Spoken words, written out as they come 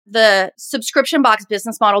the subscription box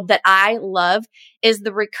business model that I love is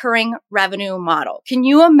the recurring revenue model. Can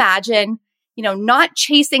you imagine, not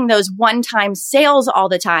chasing those one-time sales all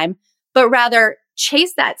the time, but rather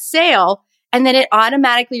chase that sale and then it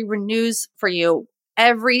automatically renews for you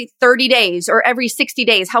every 30 days or every 60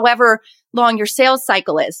 days, however long your sales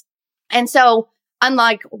cycle is. And so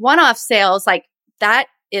unlike one-off sales, like that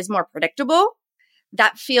is more predictable.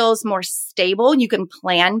 That feels more stable. You can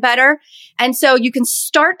plan better. And so you can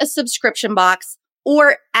start a subscription box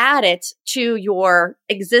or add it to your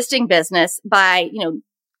existing business by,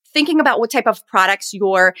 thinking about what type of products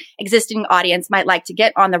your existing audience might like to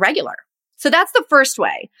get on the regular. So that's the first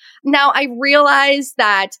way. Now, I realize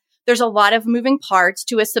that there's a lot of moving parts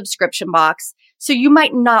to a subscription box. So you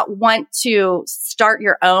might not want to start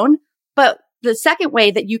your own, but the second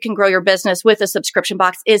way that you can grow your business with a subscription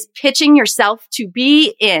box is pitching yourself to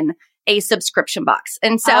be in a subscription box.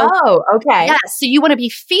 And so, okay. So you want to be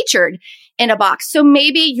featured in a box. So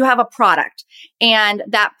maybe you have a product and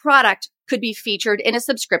that product could be featured in a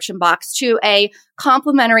subscription box to a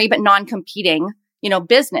complementary but non-competing,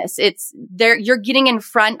 business. It's there. You're getting in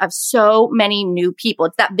front of so many new people.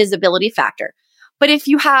 It's that visibility factor. But if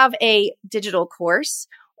you have a digital course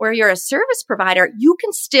or you're a service provider, you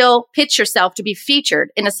can still pitch yourself to be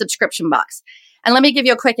featured in a subscription box. And let me give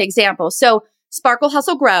you a quick example. So Sparkle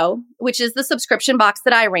Hustle Grow, which is the subscription box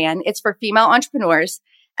that I ran, it's for female entrepreneurs.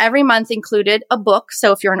 Every month included a book.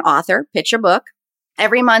 So if you're an author, pitch your book.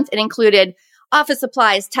 Every month it included office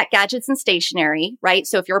supplies, tech gadgets, and stationery, right?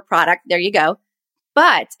 So if you're a product, there you go.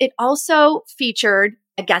 But it also featured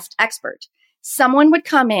a guest expert. Someone would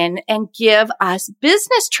come in and give us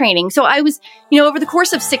business training. So I was, over the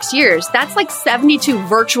course of 6 years, that's like 72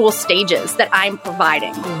 virtual stages that I'm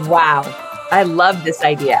providing. Wow. I love this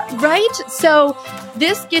idea. Right? So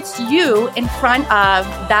this gets you in front of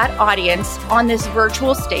that audience on this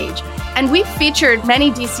virtual stage. And we've featured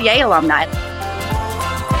many DCA alumni.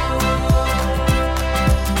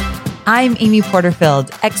 I'm Amy Porterfield,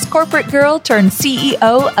 ex-corporate girl turned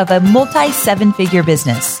CEO of a multi-seven-figure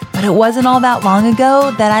business. But it wasn't all that long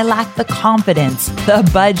ago that I lacked the confidence, the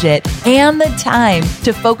budget, and the time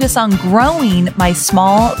to focus on growing my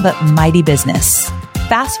small but mighty business.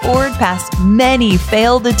 Fast forward past many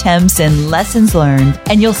failed attempts and lessons learned,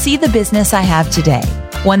 and you'll see the business I have today.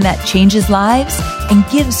 One that changes lives and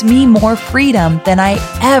gives me more freedom than I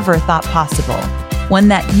ever thought possible. One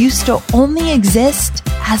that used to only exist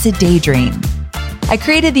as a daydream. I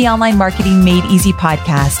created the Online Marketing Made Easy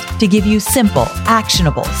podcast to give you simple,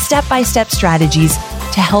 actionable, step-by-step strategies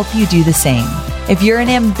to help you do the same. If you're an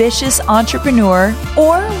ambitious entrepreneur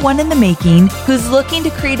or one in the making who's looking to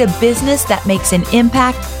create a business that makes an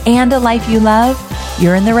impact and a life you love,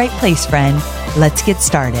 you're in the right place, friend. Let's get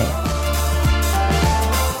started.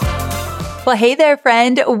 Well, hey there,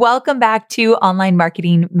 friend. Welcome back to Online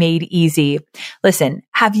Marketing Made Easy. Listen,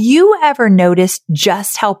 have you ever noticed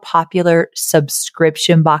just how popular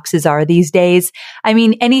subscription boxes are these days? I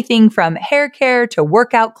mean, anything from hair care to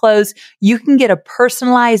workout clothes, you can get a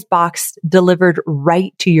personalized box delivered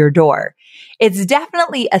right to your door. It's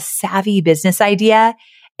definitely a savvy business idea.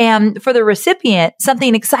 And for the recipient,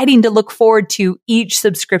 something exciting to look forward to each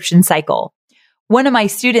subscription cycle. One of my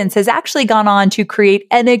students has actually gone on to create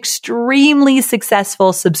an extremely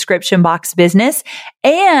successful subscription box business,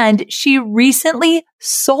 and she recently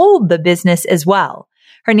sold the business as well.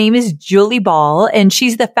 Her name is Julie Ball, and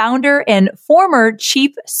she's the founder and former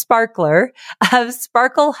chief sparkler of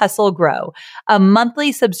Sparkle Hustle Grow, a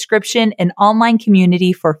monthly subscription and online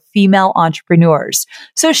community for female entrepreneurs.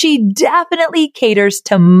 So she definitely caters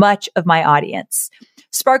to much of my audience.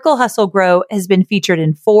 Sparkle Hustle Grow has been featured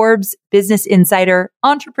in Forbes, Business Insider,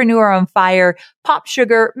 Entrepreneur on Fire, Pop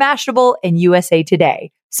Sugar, Mashable, and USA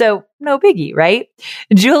Today. So no biggie, right?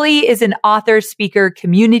 Julie is an author, speaker,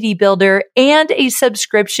 community builder, and a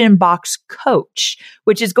subscription box coach,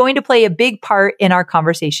 which is going to play a big part in our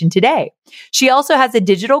conversation today. She also has a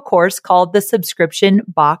digital course called the Subscription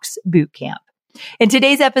Box Bootcamp. In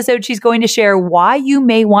today's episode, she's going to share why you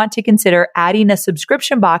may want to consider adding a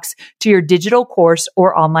subscription box to your digital course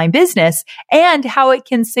or online business and how it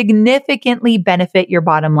can significantly benefit your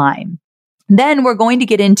bottom line. Then we're going to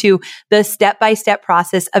get into the step-by-step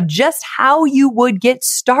process of just how you would get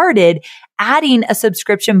started adding a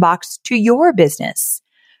subscription box to your business.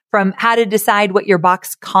 From how to decide what your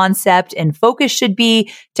box concept and focus should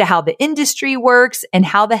be to how the industry works and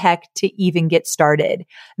how the heck to even get started.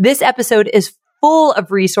 This episode is full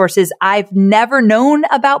of resources I've never known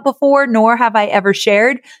about before, nor have I ever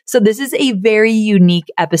shared. So this is a very unique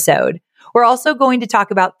episode. We're also going to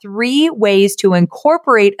talk about 3 ways to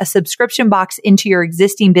incorporate a subscription box into your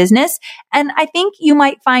existing business. And I think you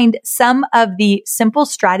might find some of the simple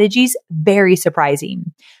strategies very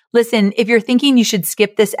surprising. Listen, if you're thinking you should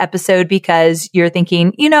skip this episode because you're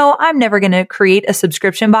thinking, I'm never going to create a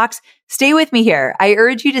subscription box, stay with me here. I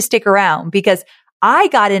urge you to stick around because I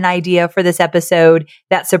got an idea for this episode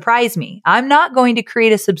that surprised me. I'm not going to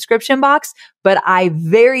create a subscription box, but I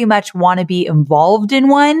very much want to be involved in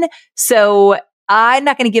one. So I'm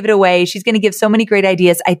not going to give it away. She's going to give so many great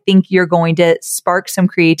ideas. I think you're going to spark some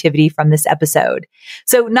creativity from this episode.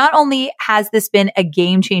 So not only has this been a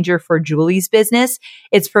game changer for Julie's business,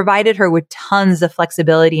 it's provided her with tons of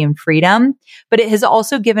flexibility and freedom, but it has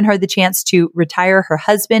also given her the chance to retire her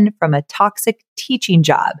husband from a toxic teaching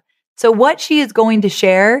job. So what she is going to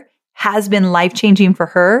share has been life-changing for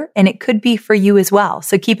her, and it could be for you as well.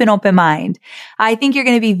 So keep an open mind. I think you're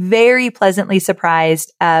going to be very pleasantly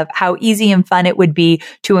surprised of how easy and fun it would be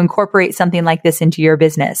to incorporate something like this into your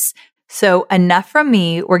business. So enough from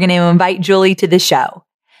me. We're going to invite Julie to the show.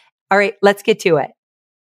 All right, let's get to it.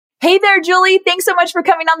 Hey there, Julie. Thanks so much for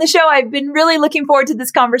coming on the show. I've been really looking forward to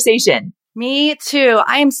this conversation. Me too.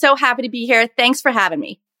 I am so happy to be here. Thanks for having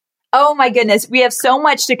me. Oh my goodness. We have so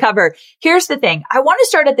much to cover. Here's the thing. I want to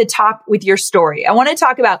start at the top with your story. I want to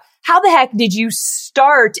talk about how the heck did you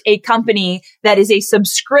start a company that is a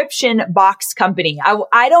subscription box company?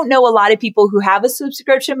 I don't know a lot of people who have a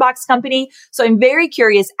subscription box company. So I'm very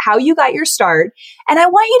curious how you got your start. And I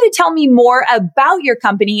want you to tell me more about your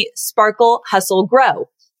company, Sparkle, Hustle, Grow.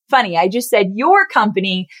 Funny, I just said your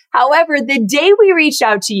company. However, the day we reached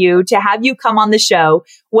out to you to have you come on the show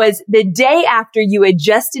was the day after you had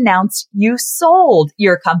just announced you sold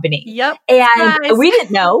your company. Yep. And we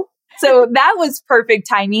didn't know. So that was perfect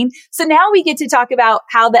timing. So now we get to talk about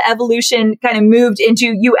how the evolution kind of moved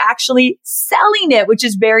into you actually selling it, which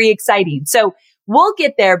is very exciting. So we'll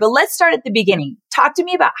get there, but let's start at the beginning. Talk to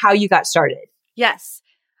me about how you got started. Yes.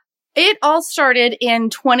 It all started in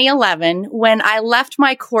 2011 when I left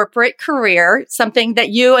my corporate career, something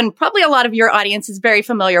that you and probably a lot of your audience is very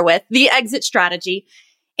familiar with, the exit strategy.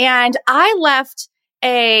 And I left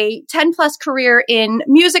a 10 plus career in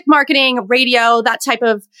music marketing, radio, that type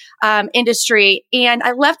of industry. And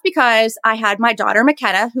I left because I had my daughter,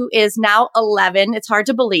 McKenna, who is now 11. It's hard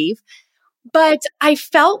to believe. But I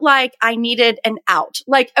felt like I needed an out,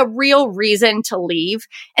 like a real reason to leave.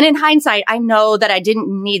 And in hindsight, I know that I didn't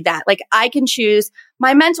need that. Like I can choose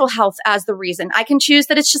my mental health as the reason. I can choose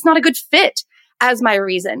that it's just not a good fit as my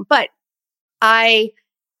reason. But I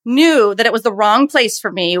knew that it was the wrong place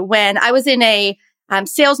for me when I was in a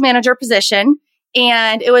sales manager position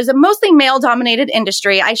and it was a mostly male dominated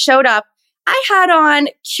industry. I showed up, I had on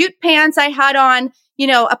cute pants. I had on,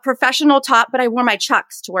 a professional top, but I wore my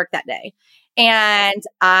Chucks to work that day. And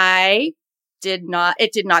it did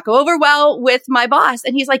not go over well with my boss.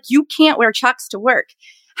 And he's like, you can't wear Chucks to work.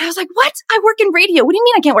 I was like, what? I work in radio. What do you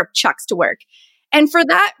mean I can't wear Chucks to work? And for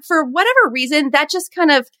whatever reason, that just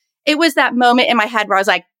it was that moment in my head where I was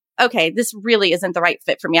like, okay, this really isn't the right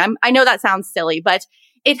fit for me. I know that sounds silly, but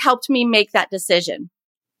it helped me make that decision.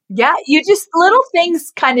 Yeah. You just little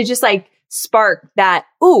things kind of just like spark that,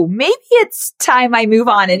 ooh, maybe it's time I move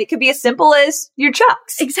on. And it could be as simple as your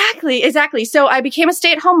Chucks. Exactly. So I became a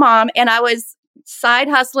stay-at-home mom and I was side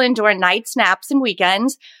hustling during night snaps and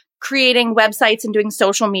weekends, creating websites and doing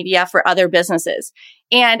social media for other businesses.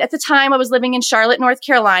 And at the time I was living in Charlotte, North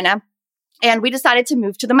Carolina, and we decided to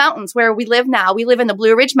move to the mountains where we live now. We live in the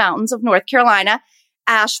Blue Ridge Mountains of North Carolina,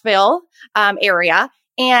 Asheville area.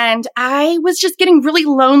 And I was just getting really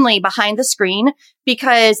lonely behind the screen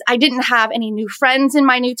because I didn't have any new friends in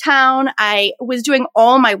my new town. I was doing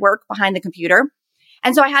all my work behind the computer.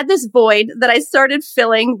 And so I had this void that I started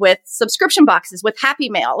filling with subscription boxes, with Happy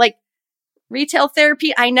Mail, like retail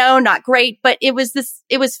therapy. I know, not great, but it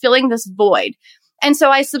was filling this void. And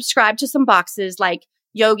so I subscribed to some boxes like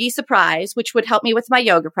Yogi Surprise, which would help me with my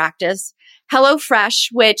yoga practice, HelloFresh,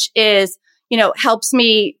 which is, helps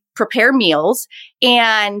me prepare meals,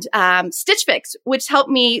 and Stitch Fix, which helped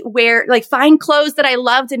me find clothes that I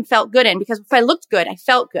loved and felt good in, because if I looked good, I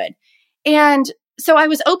felt good. And so I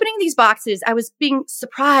was opening these boxes. I was being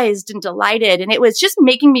surprised and delighted, and it was just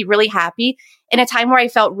making me really happy in a time where I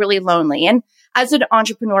felt really lonely. And as an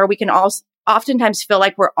entrepreneur, we can also oftentimes feel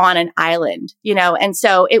like we're on an island, and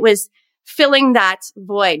so it was filling that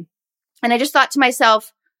void. And I just thought to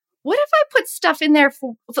myself, what if I put stuff in there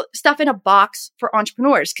stuff in a box for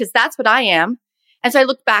entrepreneurs? Because that's what I am. And so I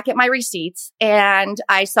looked back at my receipts and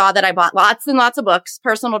I saw that I bought lots and lots of books,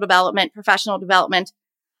 personal development, professional development.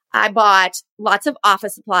 I bought lots of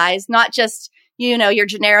office supplies, not just, your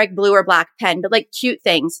generic blue or black pen, but like cute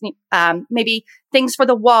things, maybe things for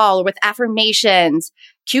the wall or with affirmations,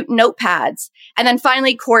 cute notepads. And then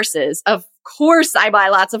finally, courses. Of course, I buy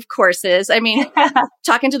lots of courses. I mean,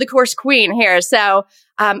 talking to the course queen here. So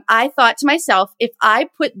I thought to myself, if I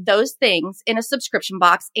put those things in a subscription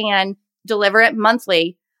box and deliver it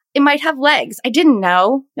monthly, it might have legs. I didn't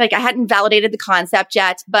know, like I hadn't validated the concept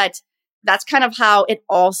yet, but that's kind of how it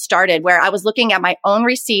all started, where I was looking at my own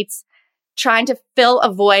receipts, trying to fill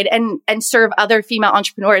a void and serve other female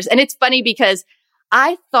entrepreneurs. And it's funny because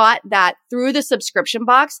I thought that through the subscription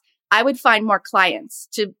box, I would find more clients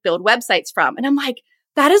to build websites from. And I'm like,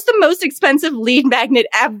 that is the most expensive lead magnet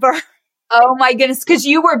ever. Oh my goodness. Because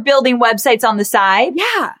you were building websites on the side?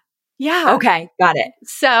 Yeah. Yeah. Okay. Got it.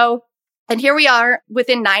 So, and here we are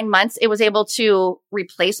within 9 months, it was able to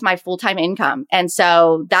replace my full-time income. And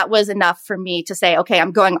so that was enough for me to say, okay,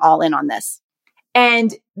 I'm going all in on this.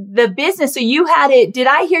 And the business, so you had it, did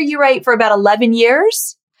I hear you right, for about 11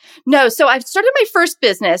 years? No. So I started my first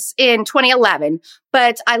business in 2011,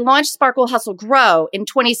 but I launched Sparkle Hustle Grow in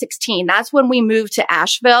 2016. That's when we moved to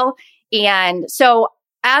Asheville. And so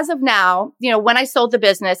as of now, when I sold the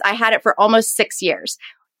business, I had it for almost 6 years.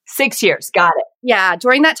 6 years. Got it. Yeah.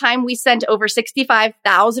 During that time, we sent over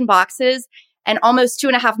 65,000 boxes and almost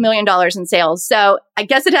 $2.5 million in sales. So I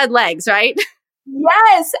guess it had legs, right?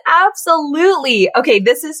 Yes, absolutely. Okay,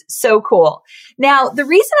 this is so cool. Now, the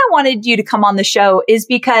reason I wanted you to come on the show is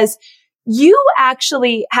because you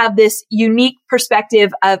actually have this unique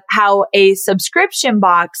perspective of how a subscription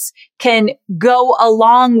box can go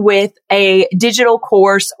along with a digital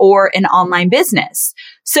course or an online business.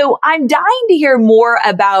 So I'm dying to hear more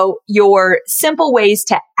about your simple ways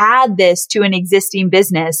to add this to an existing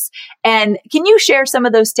business. And can you share some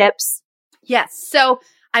of those tips? Yes. So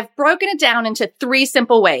I've broken it down into 3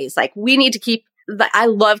 simple ways. Like I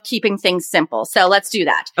love keeping things simple. So let's do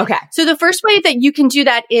that. Okay. So the first way that you can do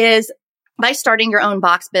that is by starting your own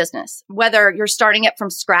box business, whether you're starting it from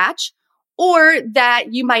scratch or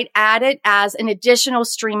that you might add it as an additional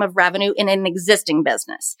stream of revenue in an existing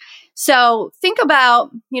business. So think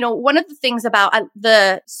about, one of the things about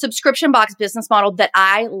the subscription box business model that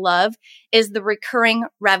I love is the recurring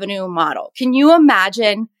revenue model. Can you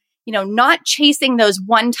imagine not chasing those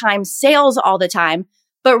one-time sales all the time,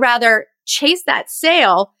 but rather chase that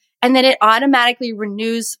sale and then it automatically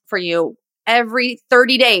renews for you every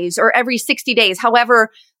 30 days or every 60 days, however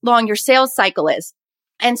long your sales cycle is.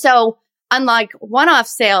 And so unlike one-off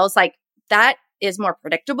sales, like that is more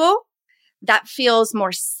predictable. That feels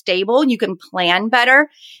more stable. You can plan better.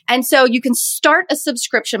 And so you can start a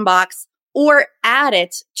subscription box or add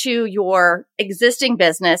it to your existing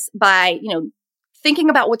business by,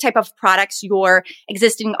 thinking about what type of products your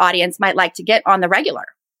existing audience might like to get on the regular.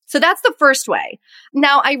 So that's the first way.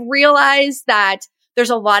 Now, I realize that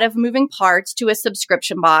there's a lot of moving parts to a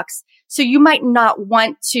subscription box. So you might not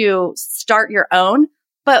want to start your own,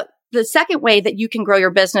 but the second way that you can grow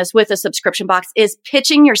your business with a subscription box is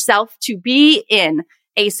pitching yourself to be in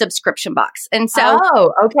a subscription box. And so,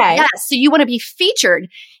 okay. Yeah, so you want to be featured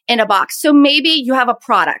in a box. So maybe you have a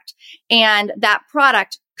product and that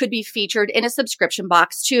product could be featured in a subscription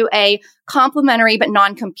box to a complementary but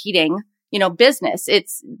non-competing, business.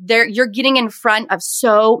 It's there. You're getting in front of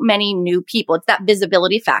so many new people. It's that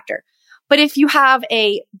visibility factor. But if you have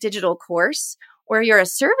a digital course or you're a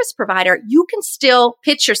service provider, you can still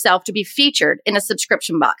pitch yourself to be featured in a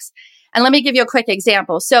subscription box. And let me give you a quick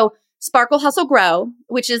example. So Sparkle Hustle Grow,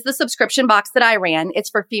 which is the subscription box that I ran, it's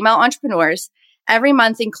for female entrepreneurs. Every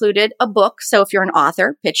month included a book. So if you're an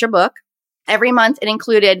author, pitch your book. Every month it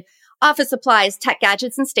included office supplies, tech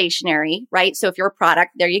gadgets, and stationery, right? So if you're a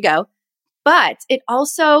product, there you go. But it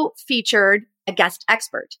also featured a guest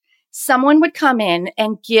expert. Someone would come in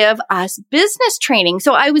and give us business training.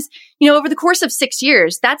 So I was, over the course of 6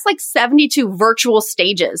 years, that's like 72 virtual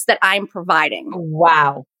stages that I'm providing.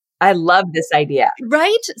 Wow. I love this idea.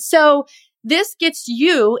 Right? So this gets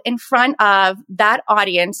you in front of that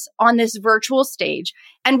audience on this virtual stage.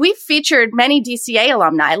 And we've featured many DCA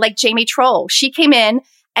alumni like Jamie Troll. She came in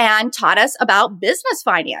and taught us about business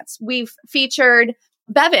finance. We've featured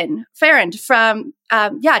Bevan Farrand from,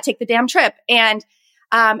 Take the Damn Trip. And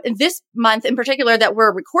this month in particular that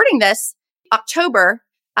we're recording this, October,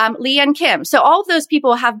 Leanne Kim. So all of those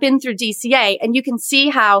people have been through DCA, and you can see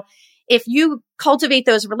how if you cultivate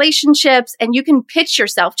those relationships and you can pitch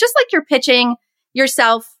yourself, just like you're pitching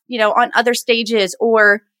yourself, on other stages,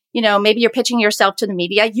 or, maybe you're pitching yourself to the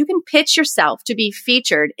media, you can pitch yourself to be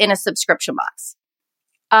featured in a subscription box.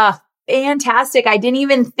 Fantastic. I didn't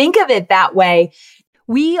even think of it that way.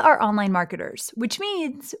 We are online marketers, which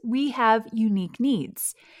means we have unique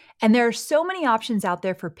needs. And there are so many options out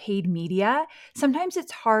there for paid media. Sometimes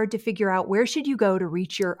it's hard to figure out where should you go to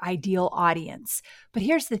reach your ideal audience. But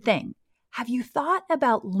here's the thing. Have you thought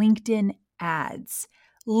about LinkedIn ads?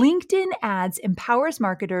 LinkedIn ads empowers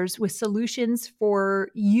marketers with solutions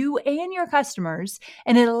for you and your customers,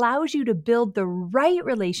 and it allows you to build the right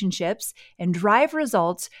relationships and drive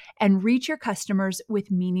results and reach your customers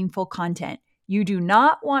with meaningful content. You do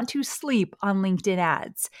not want to sleep on LinkedIn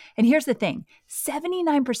ads. And here's the thing,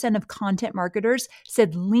 79% of content marketers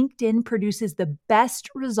said LinkedIn produces the best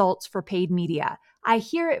results for paid media. I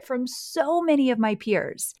hear it from so many of my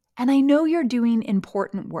peers. And I know you're doing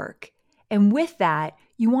important work. And with that,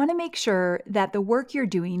 you want to make sure that the work you're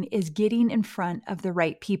doing is getting in front of the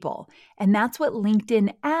right people. And that's what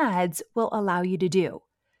LinkedIn ads will allow you to do.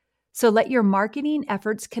 So let your marketing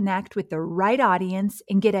efforts connect with the right audience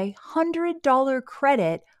and get a $100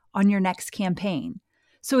 credit on your next campaign.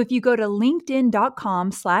 So if you go to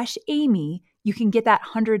linkedin.com/Amy, you can get that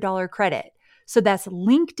 $100 credit. So that's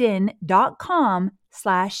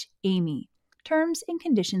linkedin.com/Amy. Terms and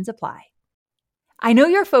conditions apply. I know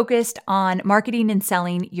you're focused on marketing and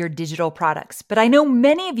selling your digital products, but I know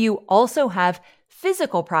many of you also have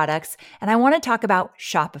physical products, and I want to talk about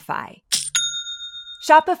Shopify.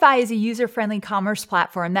 Shopify is a user-friendly commerce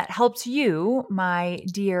platform that helps you, my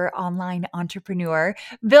dear online entrepreneur,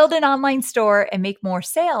 build an online store and make more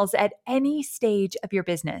sales at any stage of your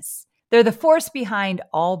business. They're the force behind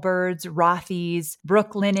Allbirds, Rothy's,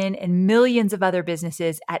 Brooklinen, and millions of other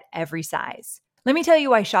businesses at every size. Let me tell you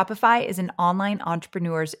why Shopify is an online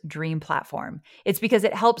entrepreneur's dream platform. It's because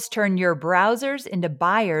it helps turn your browsers into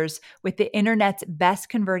buyers with the internet's best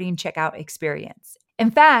converting checkout experience. In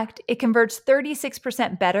fact, it converts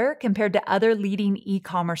 36% better compared to other leading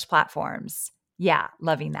e-commerce platforms. Yeah,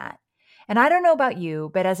 loving that. And I don't know about you,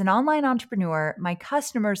 but as an online entrepreneur, my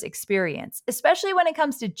customers' experience, especially when it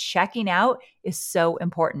comes to checking out, is so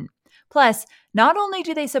important. Plus, not only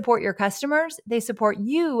do they support your customers, they support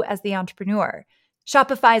you as the entrepreneur.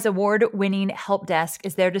 Shopify's award-winning help desk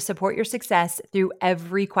is there to support your success through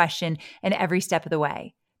every question and every step of the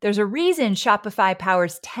way. There's a reason Shopify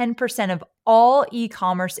powers 10% of all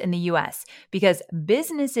e-commerce in the US, because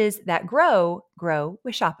businesses that grow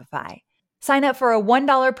with Shopify. Sign up for a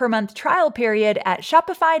 $1 per month trial period at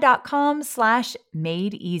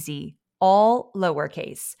shopify.com/madeeasy. All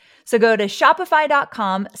lowercase. So go to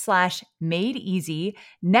shopify.com/madeeasy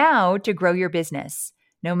now to grow your business,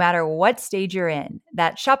 no matter what stage you're in.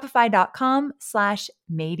 That's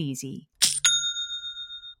shopify.com/madeeasy.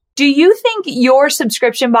 Do you think your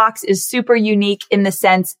subscription box is super unique in the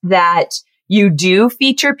sense that you do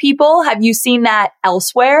feature people? Have you seen that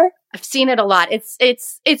elsewhere? I've seen it a lot.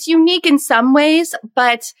 It's unique in some ways,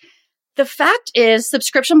 but the fact is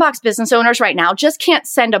subscription box business owners right now just can't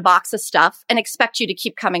send a box of stuff and expect you to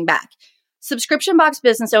keep coming back. Subscription box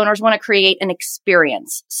business owners want to create an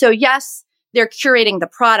experience. So yes, they're curating the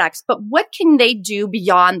products, but what can they do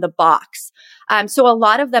beyond the box? So a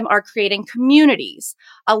lot of them are creating communities.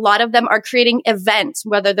 A lot of them are creating events,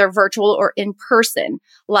 whether they're virtual or in person.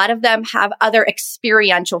 A lot of them have other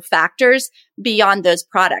experiential factors beyond those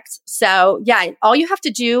products. So yeah, all you have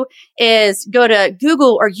to do is go to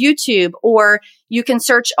Google or YouTube, or you can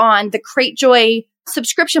search on the Cratejoy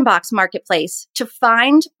subscription box marketplace to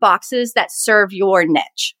find boxes that serve your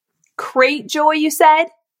niche. Cratejoy, you said?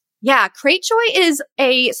 Yeah, Cratejoy is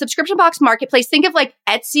a subscription box marketplace. Think of like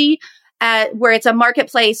Etsy, where it's a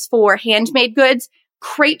marketplace for handmade goods.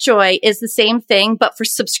 Cratejoy is the same thing, but for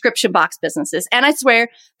subscription box businesses. And I swear,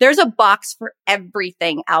 there's a box for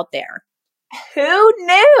everything out there. Who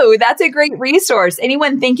knew? That's a great resource.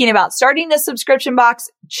 Anyone thinking about starting a subscription box,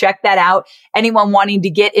 check that out. Anyone wanting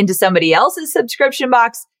to get into somebody else's subscription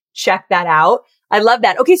box, check that out. I love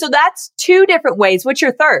that. Okay, so that's two different ways. What's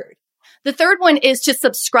your third? The third one is to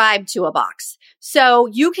subscribe to a box. So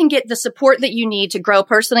you can get the support that you need to grow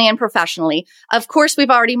personally and professionally. Of course,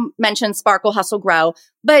 we've already mentioned Sparkle, Hustle, Grow,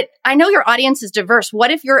 but I know your audience is diverse.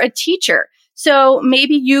 What if you're a teacher? So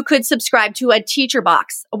maybe you could subscribe to a teacher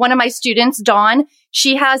box. One of my students, Dawn,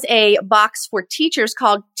 she has a box for teachers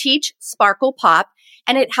called Teach Sparkle Pop,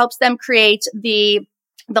 and it helps them create the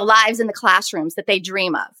lives in the classrooms that they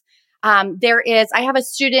dream of. I have a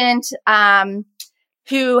student,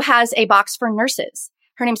 who has a box for nurses.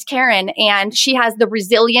 Her name's Karen, and she has the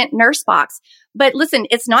Resilient Nurse Box. But listen,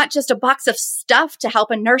 it's not just a box of stuff to help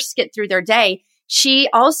a nurse get through their day. She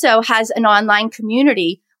also has an online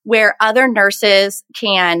community where other nurses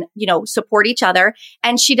can, support each other.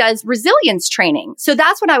 And she does resilience training. So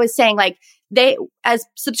that's what I was saying. Like as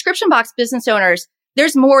subscription box business owners,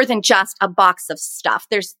 there's more than just a box of stuff.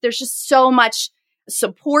 There's just so much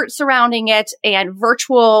support surrounding it and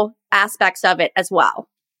virtual aspects of it as well.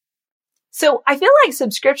 So I feel like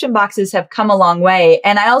subscription boxes have come a long way.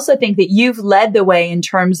 And I also think that you've led the way in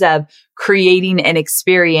terms of creating an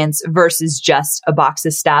experience versus just a box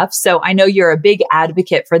of stuff. So I know you're a big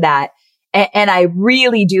advocate for that. And I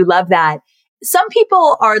really do love that. Some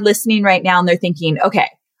people are listening right now and they're thinking, okay,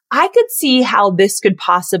 I could see how this could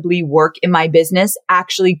possibly work in my business,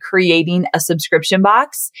 actually creating a subscription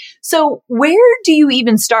box. So where do you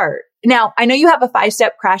even start? Now, I know you have a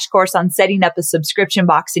 5-step crash course on setting up a subscription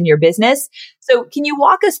box in your business. So can you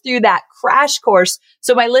walk us through that crash course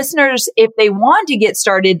so my listeners, if they want to get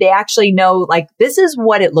started, they actually know like this is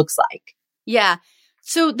what it looks like? Yeah.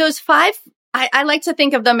 So those 5, I like to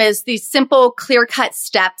think of them as these simple, clear-cut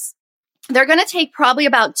steps. They're going to take probably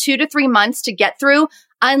about 2 to 3 months to get through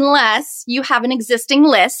unless you have an existing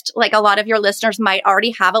list, like a lot of your listeners might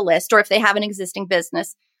already have a list, or if they have an existing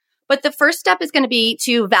business. But the first step is going to be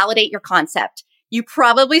to validate your concept. You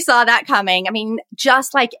probably saw that coming. I mean,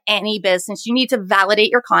 just like any business, you need to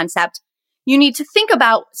validate your concept. You need to think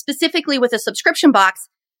about specifically with a subscription box,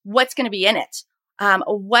 what's going to be in it.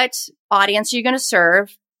 What audience are you going to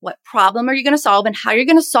serve? What problem are you going to solve? And how you're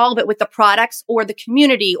going to solve it with the products or the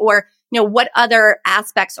community, or, what other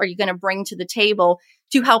aspects are you going to bring to the table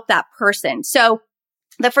to help that person? So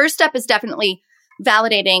the first step is definitely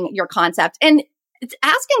validating your concept. And it's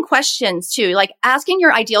asking questions too, like asking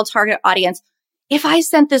your ideal target audience, if I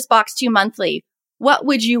sent this box to you monthly, what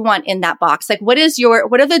would you want in that box? Like, what are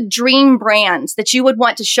the dream brands that you would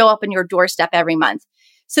want to show up in your doorstep every month?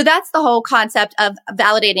 So that's the whole concept of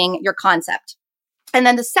validating your concept. And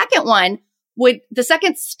then the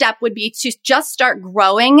second step would be to just start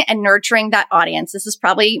growing and nurturing that audience. This is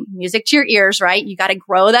probably music to your ears, right? You got to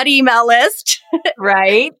grow that email list.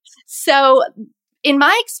 Right. So in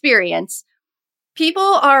my experience, people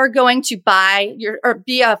are going to buy or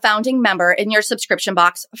be a founding member in your subscription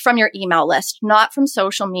box from your email list, not from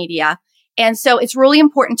social media. And so it's really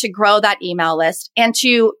important to grow that email list and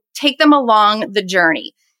to take them along the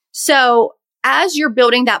journey. So as you're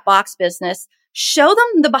building that box business, show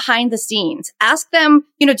them the behind the scenes. Ask them,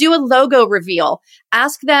 do a logo reveal.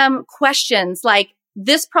 Ask them questions like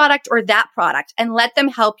this product or that product, and let them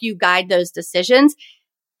help you guide those decisions.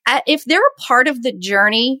 If they're a part of the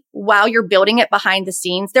journey while you're building it behind the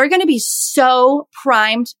scenes, they're going to be so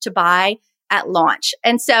primed to buy at launch.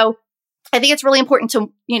 And so I think it's really important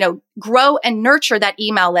to, grow and nurture that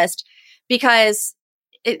email list, because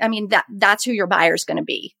that's who your buyer is going to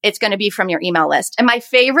be. It's going to be from your email list. And my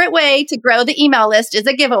favorite way to grow the email list is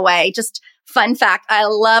a giveaway. Just fun fact, I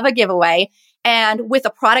love a giveaway. And with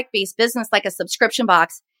a product-based business like a subscription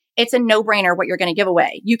box, it's a no-brainer what you're going to give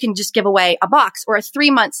away. You can just give away a box or a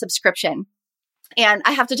 3-month subscription. And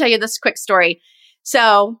I have to tell you this quick story.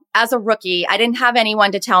 So as a rookie, I didn't have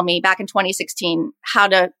anyone to tell me back in 2016 how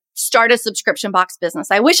to start a subscription box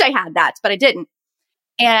business. I wish I had that, but I didn't.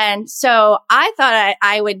 And so I thought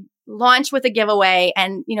I would launch with a giveaway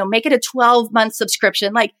and, make it a 12-month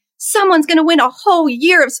subscription. Like someone's going to win a whole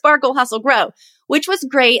year of Sparkle, Hustle, Grow, which was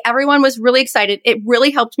great. Everyone was really excited. It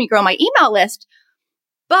really helped me grow my email list.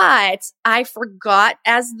 But I forgot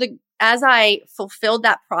as I fulfilled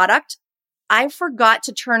that product, I forgot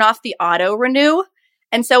to turn off the auto renew.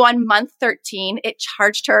 And so on month 13, it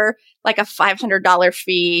charged her like a $500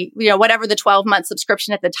 fee, whatever the 12-month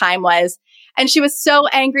subscription at the time was. And she was so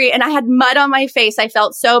angry and I had mud on my face. I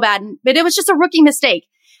felt so bad, but it was just a rookie mistake.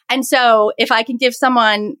 And so if I can give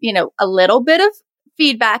someone, a little bit of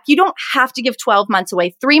feedback, you don't have to give 12 months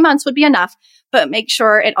away. 3 months would be enough, but make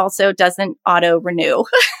sure it also doesn't auto renew.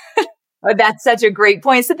 Oh, that's such a great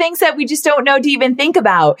point. It's the things that we just don't know to even think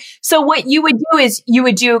about. So what you would do is you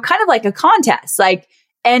would do kind of like a contest, like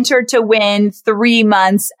enter to win 3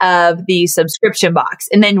 months of the subscription box.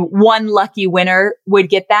 And then one lucky winner would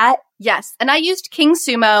get that. Yes. And I used King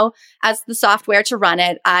Sumo as the software to run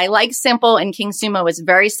it. I like simple, and King Sumo is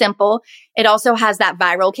very simple. It also has that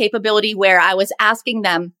viral capability where I was asking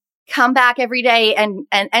them, come back every day and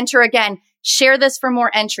enter again, share this for more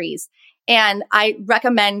entries. And I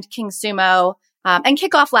recommend King Sumo, and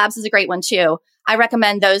Kickoff Labs is a great one too. I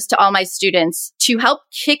recommend those to all my students to help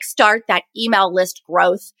kickstart that email list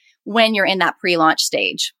growth when you're in that pre-launch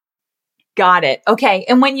stage. Got it. Okay.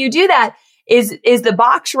 And when you do that, is the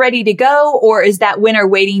box ready to go, or is that winner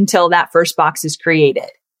waiting till that first box is created?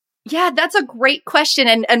 Yeah, that's a great question,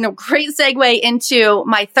 and a great segue into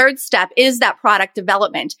my third step is that product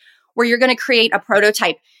development, where you're going to create a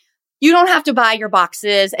prototype. You don't have to buy your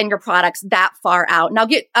boxes and your products that far out. And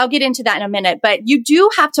I'll get into that in a minute, but you do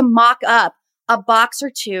have to mock up a box or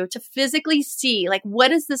two to physically see, like, what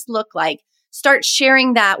does this look like? Start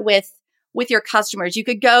sharing that with your customers. You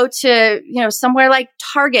could go to, somewhere like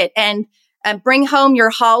Target and bring home your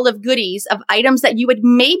haul of goodies of items that you would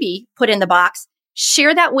maybe put in the box.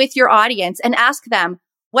 Share that with your audience and ask them,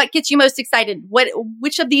 what gets you most excited?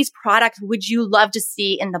 Which of these products would you love to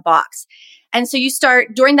see in the box? And so you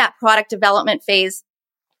start during that product development phase,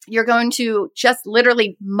 you're going to just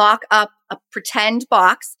literally mock up a pretend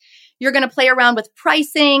box. You're going to play around with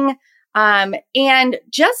pricing, and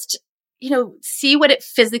just, see what it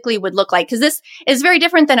physically would look like. Because this is very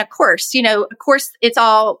different than a course. A course, it's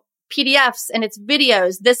all PDFs and it's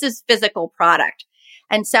videos. This is physical product.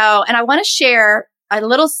 And I want to share a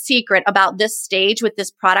little secret about this stage with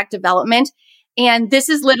this product development. And this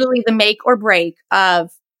is literally the make or break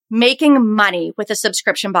of making money with a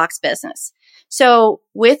subscription box business. So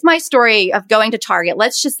with my story of going to Target,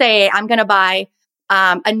 let's just say I'm going to buy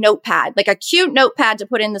a notepad, like a cute notepad to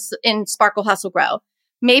put in Sparkle Hustle Grow.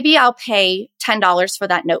 Maybe I'll pay $10 for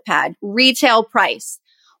that notepad, retail price.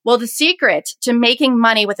 Well, the secret to making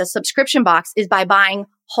money with a subscription box is by buying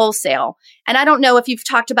wholesale. And I don't know if you've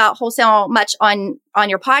talked about wholesale much on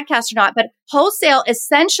your podcast or not, but wholesale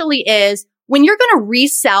essentially is when you're going to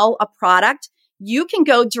resell a product, you can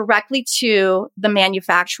go directly to the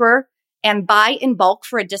manufacturer and buy in bulk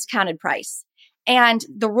for a discounted price. And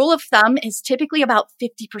the rule of thumb is typically about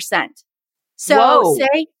 50%. So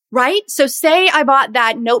say I bought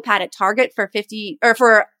that notepad at Target for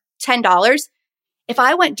 $10. If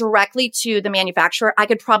I went directly to the manufacturer, I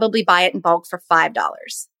could probably buy it in bulk for $5.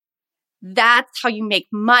 That's how you make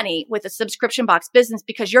money with a subscription box business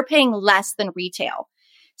because you're paying less than retail.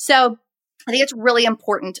 So I think it's really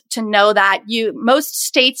important to know that most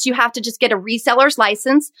states, you have to just get a reseller's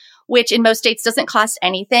license, which in most states doesn't cost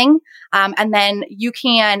anything. And then you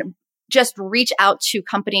can just reach out to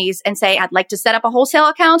companies and say, I'd like to set up a wholesale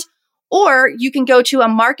account. Or you can go to a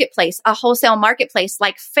marketplace, a wholesale marketplace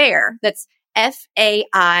like Faire. That's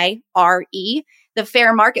FAIRE. The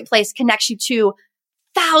Faire marketplace connects you to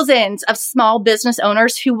thousands of small business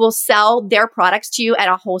owners who will sell their products to you at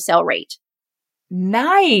a wholesale rate.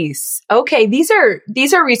 Nice. Okay. These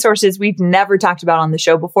are resources we've never talked about on the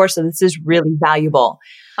show before. So this is really valuable.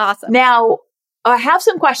 Awesome. Now, I have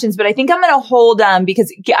some questions, but I think I'm going to hold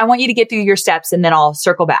because I want you to get through your steps and then I'll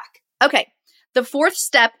circle back. Okay. The fourth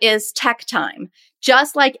step is tech time.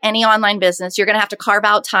 Just like any online business, you're going to have to carve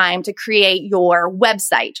out time to create your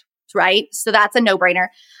website, right? So that's a no-brainer.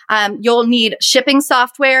 You'll need shipping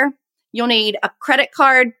software. You'll need a credit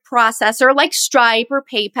card processor like Stripe or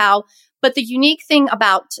PayPal. But the unique thing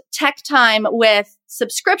about tech time with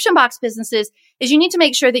subscription box businesses is you need to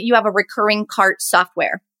make sure that you have a recurring cart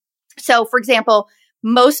software. So for example,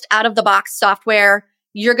 most out of the box software,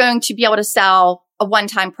 you're going to be able to sell a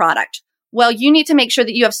one-time product. Well, you need to make sure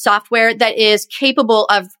that you have software that is capable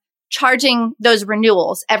of charging those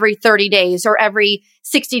renewals every 30 days or every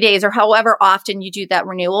 60 days or however often you do that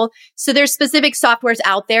renewal. So there's specific softwares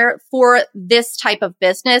out there for this type of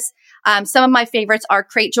business. Some of my favorites are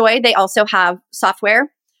Cratejoy. They also have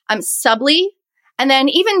software. Subly, and then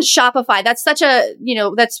even Shopify. That's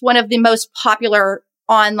that's one of the most popular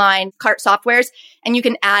online cart softwares. And you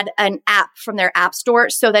can add an app from their app store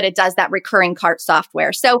so that it does that recurring cart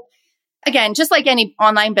software. So again, just like any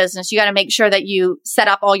online business, you got to make sure that you set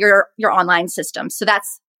up all your online systems. So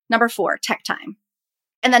that's number 4, tech time.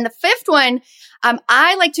 And then the fifth one,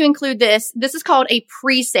 I like to include this. This is called a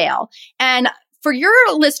pre-sale. And for your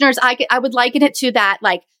listeners, I would liken it to that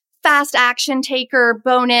like fast action taker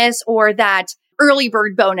bonus or that early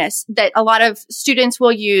bird bonus that a lot of students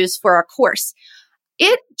will use for a course.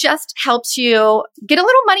 It just helps you get a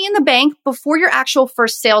little money in the bank before your actual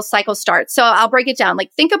first sales cycle starts. So I'll break it down.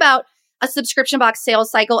 Like think about a subscription box sales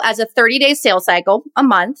cycle as a 30-day sales cycle, a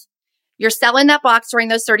month. You're selling that box during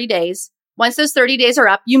those 30 days. Once those 30 days are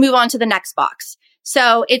up, you move on to the next box.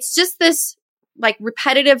 So it's just this like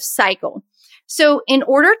repetitive cycle. So in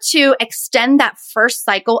order to extend that first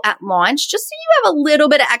cycle at launch, just so you have a little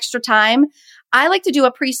bit of extra time, I like to do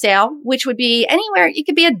a pre-sale, which would be anywhere. It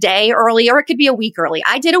could be a day early or it could be a week early.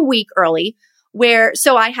 I did a week early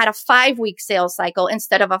so I had a 5-week sales cycle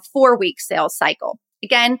instead of a 4-week sales cycle.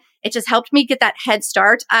 Again, it just helped me get that head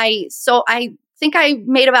start. I think I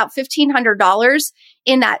made about $1,500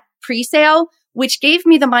 in that pre-sale, which gave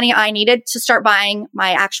me the money I needed to start buying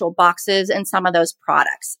my actual boxes and some of those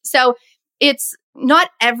products. So it's not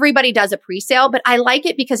everybody does a pre-sale, but I like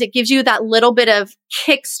it because it gives you that little bit of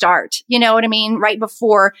kickstart, you know what I mean? Right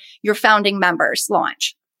before your founding members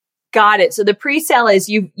launch. Got it. So the pre-sale is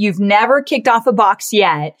you've never kicked off a box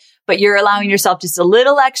yet, but you're allowing yourself just a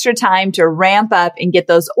little extra time to ramp up and get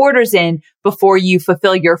those orders in before you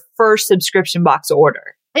fulfill your first subscription box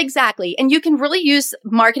order. Exactly. And you can really use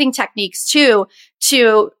marketing techniques too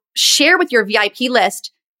to share with your VIP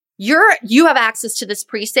list. You have access to this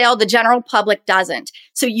pre-sale. The general public doesn't.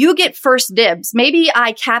 So you get first dibs. Maybe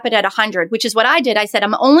I cap it at 100, which is what I did. I said,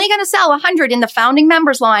 I'm only going to sell 100 in the founding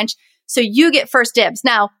members launch. So you get first dibs.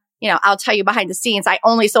 Now, I'll tell you behind the scenes, I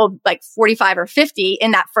only sold like 45 or 50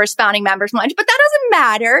 in that first founding members launch, but that doesn't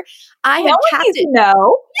matter. I have capped it.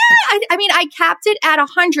 No. Yeah. I capped it at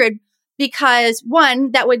 100 because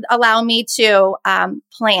one, that would allow me to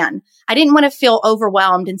plan. I didn't want to feel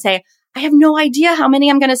overwhelmed and say, I have no idea how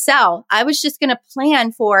many I'm going to sell. I was just going to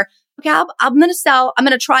plan for, okay, I'm going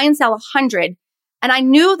to try and sell 100. And I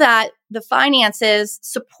knew that the finances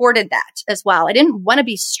supported that as well. I didn't want to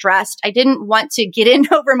be stressed. I didn't want to get in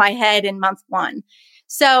over my head in month one.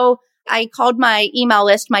 So I called my email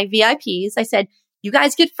list, my VIPs. I said, you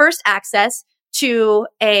guys get first access to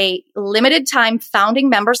a limited time founding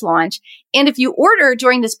members launch. And if you order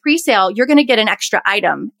during this pre-sale, you're going to get an extra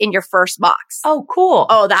item in your first box. Oh, cool.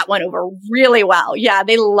 Oh, that went over really well. Yeah,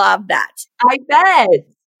 they love that. I bet.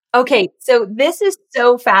 Okay, so this is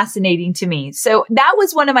so fascinating to me. So that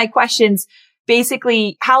was one of my questions.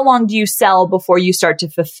 Basically, how long do you sell before you start to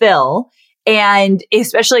fulfill? And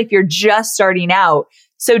especially if you're just starting out.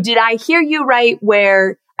 So did I hear you right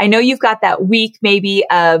where I know you've got that week maybe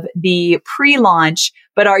of the pre-launch,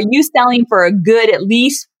 but are you selling for a good at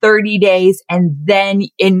least 30 days and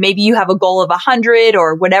maybe you have a goal of 100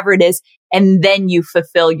 or whatever it is, and then you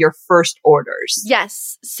fulfill your first orders?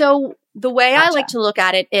 Yes. So the way I like to look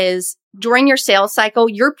at it is during your sales cycle,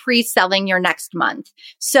 you're pre-selling your next month.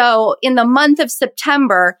 So in the month of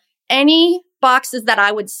September, any boxes that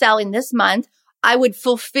I would sell in this month, I would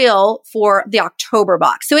fulfill for the October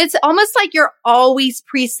box. So it's almost like you're always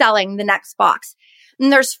pre-selling the next box.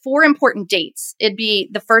 And there's 4 important dates. It'd be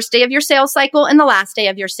the first day of your sales cycle and the last day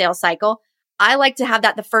of your sales cycle. I like to have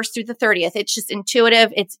that the 1st through the 30th. It's just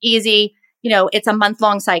intuitive. It's easy. It's a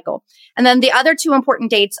month-long cycle. And then the other 2 important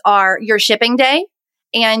dates are your shipping day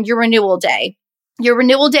and your renewal day. Your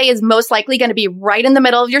renewal day is most likely going to be right in the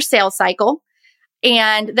middle of your sales cycle.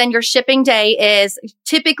 And then your shipping day is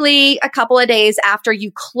typically a couple of days after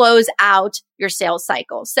you close out your sales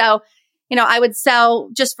cycle. So, I would sell,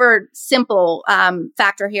 just for simple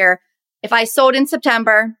factor here, if I sold in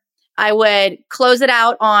September, I would close it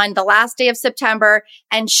out on the last day of September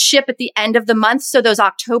and ship at the end of the month. So those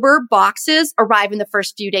October boxes arrive in the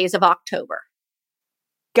first few days of October.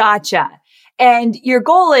 Gotcha. And your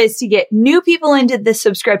goal is to get new people into the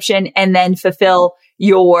subscription and then fulfill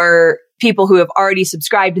your people who have already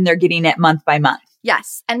subscribed and they're getting it month by month.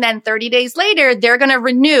 Yes. And then 30 days later, they're going to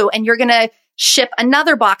renew and you're going to ship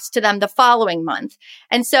another box to them the following month.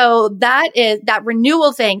 And so that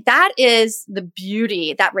renewal thing, that is the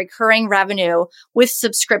beauty, that recurring revenue with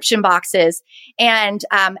subscription boxes. And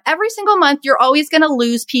every single month, you're always going to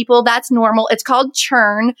lose people. That's normal. It's called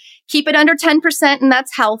churn. Keep it under 10% and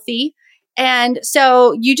that's healthy. And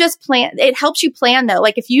so you just plan, it helps you plan though.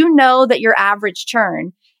 Like if you know that your average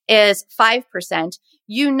churn is 5%,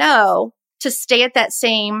 to stay at that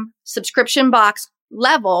same subscription box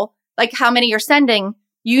level, like how many you're sending,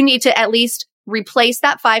 you need to at least replace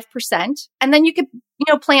that 5%. And then you could,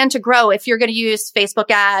 plan to grow if you're going to use Facebook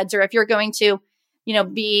ads or if you're going to,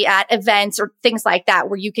 be at events or things like that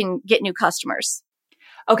where you can get new customers.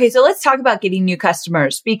 Okay. So let's talk about getting new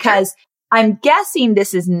customers because I'm guessing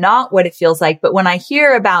this is not what it feels like. But when I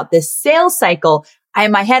hear about this sales cycle,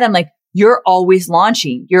 in my head, I'm like, you're always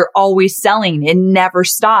launching. You're always selling. It never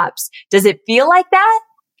stops. Does it feel like that?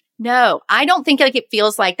 No, I don't think it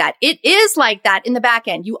feels like that. It is like that in the back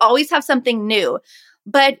end. You always have something new.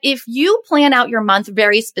 But if you plan out your month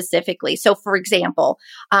very specifically, so for example,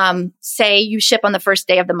 say you ship on the first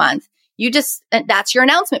day of the month, that's your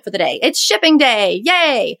announcement for the day. It's shipping day.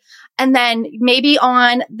 Yay. And then maybe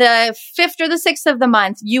on the 5th or the 6th of the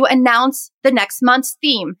month, you announce the next month's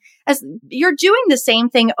theme. As you're doing the same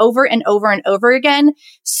thing over and over and over again.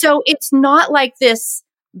 So it's not like this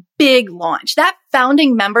big launch. That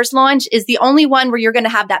founding members launch is the only one where you're going to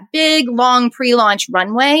have that big, long pre-launch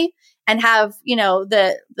runway and have,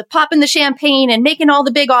 the popping the champagne and making all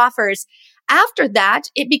the big offers. After that,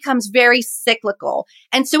 it becomes very cyclical.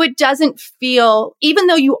 And so it doesn't feel, even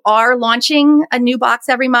though you are launching a new box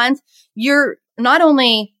every month, you're not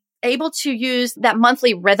only able to use that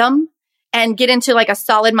monthly rhythm and get into like a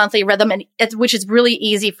solid monthly rhythm, which is really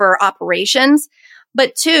easy for operations,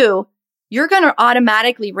 but 2, you're going to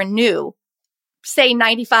automatically renew say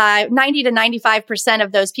 90 to 95%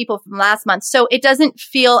 of those people from last month. So it doesn't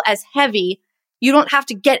feel as heavy. You don't have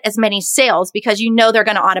to get as many sales because you know they're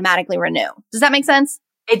going to automatically renew. Does that make sense?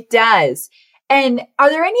 It does. And are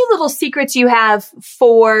there any little secrets you have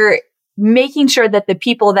for making sure that the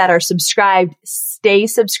people that are subscribed stay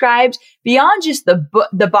subscribed beyond just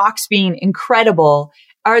the box being incredible?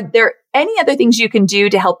 Are there any other things you can do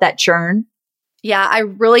to help that churn? Yeah, I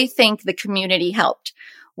really think the community helped.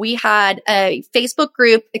 We had a Facebook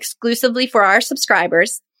group exclusively for our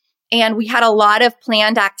subscribers, and we had a lot of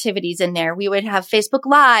planned activities in there. We would have Facebook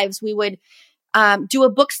Lives. We would do a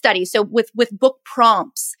book study. So with book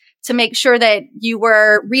prompts to make sure that you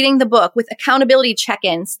were reading the book, with accountability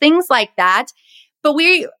check-ins, things like that. But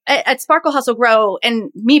we at Sparkle Hustle Grow,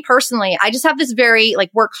 and me personally, I just have this very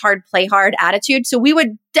like work hard, play hard attitude. So we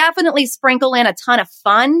would definitely sprinkle in a ton of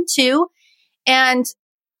fun too. And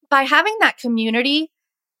by having that community,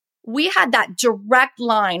 we had that direct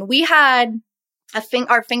line. We had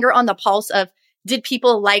our finger on the pulse of, did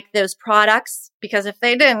people like those products? Because if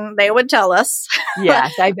they didn't, they would tell us.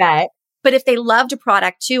 Yes, I bet. But if they loved a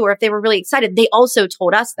product too, or if they were really excited, they also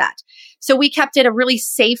told us that. So we kept it a really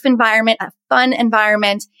safe environment, a fun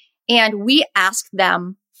environment, and we asked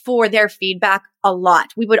them for their feedback a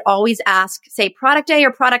lot. We would always ask, say, product A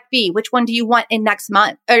or product B, which one do you want in next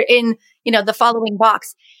month or in, the following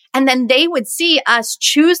box? And then they would see us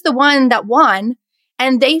choose the one that won,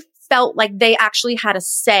 and they felt like they actually had a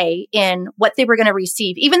say in what they were going to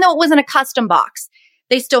receive. Even though it wasn't a custom box,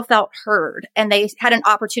 they still felt heard and they had an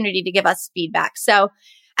opportunity to give us feedback. So,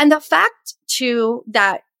 and the fact too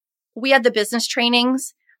that we had the business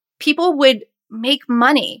trainings, people would make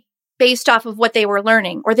money based off of what they were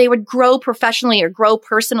learning, or they would grow professionally or grow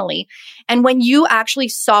personally. And when you actually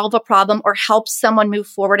solve a problem or help someone move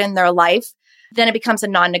forward in their life, then it becomes a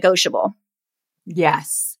non-negotiable.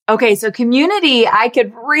 Yes. Okay. So community, I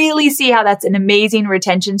could really see how that's an amazing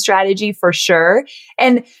retention strategy for sure.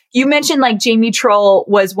 And you mentioned like Jamie Troll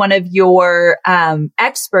was one of your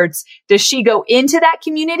experts. Does she go into that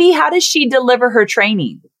community? How does she deliver her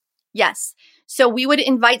training? Yes. So we would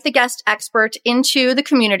invite the guest expert into the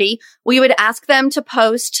community. We would ask them to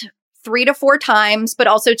post 3 to 4 times, but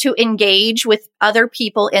also to engage with other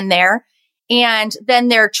people in there. And then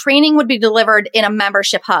their training would be delivered in a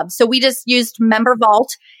membership hub. So we just used Member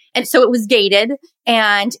Vault. And so it was gated.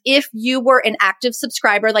 And if you were an active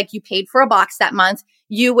subscriber, like you paid for a box that month,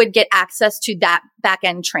 you would get access to that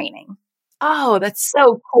back-end training. Oh, that's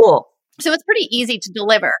so cool. So it's pretty easy to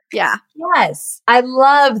deliver. Yeah. Yes. I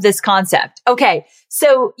love this concept. Okay.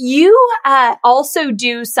 So you also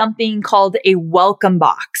do something called a welcome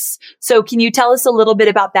box. So can you tell us a little bit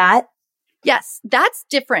about that? Yes, that's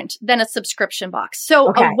different than a subscription box. So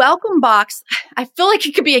Okay. A welcome box, I feel like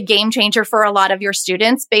it could be a game changer for a lot of your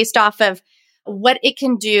students based off of what it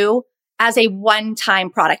can do as a one-time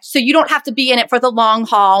product. So you don't have to be in it for the long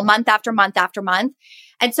haul, month after month after month.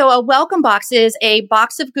 And so a welcome box is a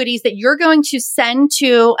box of goodies that you're going to send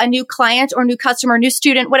to a new client or new customer, new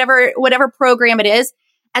student, whatever program it is,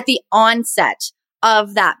 at the onset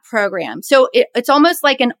of that program. So it's almost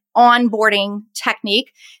like an onboarding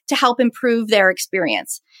technique to help improve their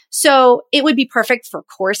experience. So it would be perfect for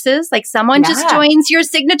courses. Like someone just joins your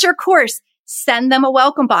signature course, send them a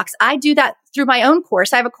welcome box. I do that through my own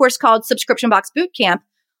course. I have a course called Subscription Box Bootcamp.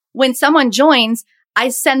 When someone joins, I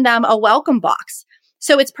send them a welcome box.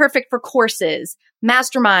 So it's perfect for courses,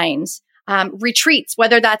 masterminds, retreats,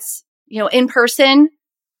 whether that's, in person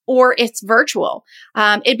or it's virtual.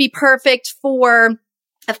 It'd be perfect for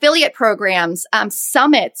affiliate programs,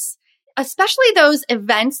 summits, especially those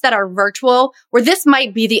events that are virtual, where this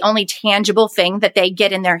might be the only tangible thing that they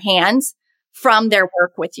get in their hands from their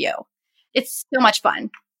work with you. It's so much fun.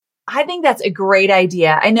 I think that's a great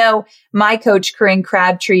idea. I know my coach, Corinne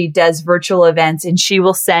Crabtree, does virtual events, and she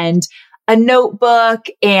will send a notebook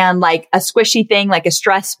and like a squishy thing, like a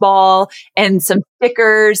stress ball and some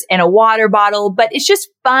stickers and a water bottle. But it's just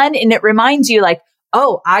fun. And it reminds you like,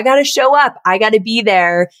 oh, I got to show up. I got to be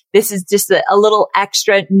there. This is just a little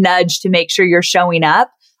extra nudge to make sure you're showing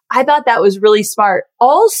up. I thought that was really smart.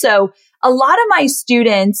 Also, a lot of my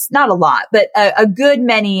students, not a lot, but a good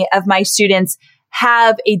many of my students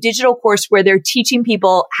have a digital course where they're teaching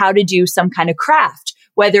people how to do some kind of craft,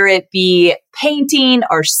 whether it be painting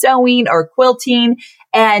or sewing or quilting.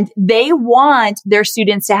 And they want their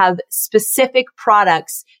students to have specific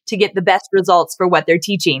products to get the best results for what they're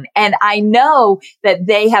teaching. And I know that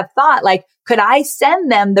they have thought like, could I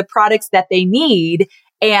send them the products that they need?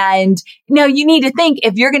 And you need to think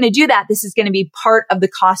if you're going to do that, this is going to be part of the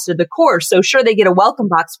cost of the course. So sure, they get a welcome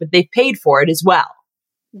box, but they've paid for it as well.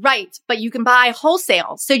 Right. But you can buy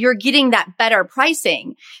wholesale. So you're getting that better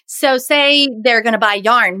pricing. So say they're going to buy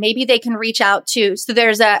yarn. Maybe they can reach out to, so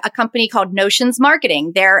there's a company called Notions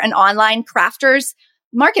Marketing. They're an online crafters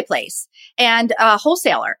marketplace and a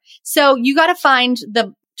wholesaler. So you got to find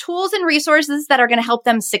the tools and resources that are going to help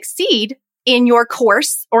them succeed in your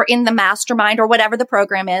course or in the mastermind or whatever the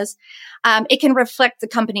program is. It can reflect the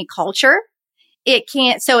company culture. It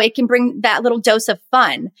can bring that little dose of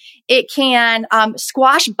fun. It can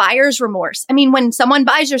squash buyer's remorse. I mean, when someone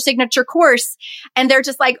buys your signature course and they're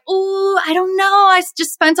just like, "Oh, I don't know, I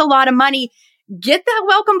just spent a lot of money," get that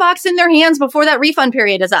welcome box in their hands before that refund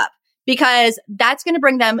period is up, because that's going to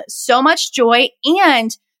bring them so much joy,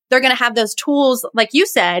 and they're going to have those tools, like you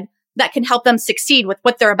said, that can help them succeed with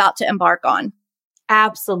what they're about to embark on.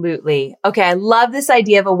 Absolutely. Okay. I love this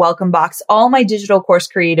idea of a welcome box. All my digital course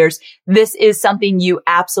creators, this is something you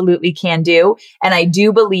absolutely can do. And I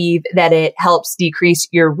do believe that it helps decrease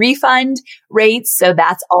your refund rates. So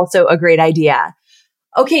that's also a great idea.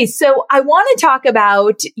 Okay. So I want to talk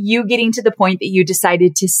about you getting to the point that you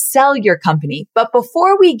decided to sell your company. But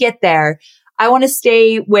before we get there, I want to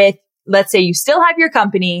stay with, let's say you still have your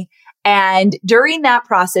company. And during that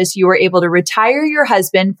process, you were able to retire your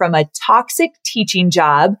husband from a toxic teaching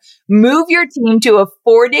job, move your team to a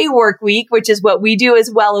 4-day work week, which is what we do as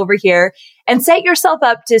well over here, and set yourself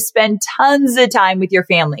up to spend tons of time with your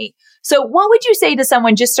family. So what would you say to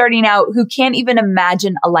someone just starting out who can't even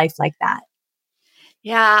imagine a life like that?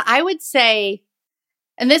 Yeah, I would say,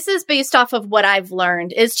 and this is based off of what I've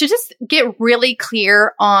learned, is to just get really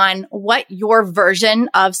clear on what your version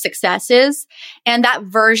of success is. And that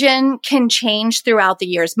version can change throughout the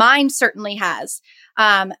years. Mine certainly has.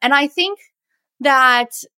 And I think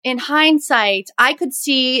that in hindsight, I could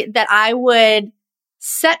see that I would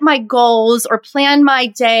set my goals or plan my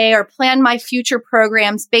day or plan my future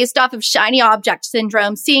programs based off of shiny object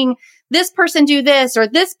syndrome, seeing this person do this or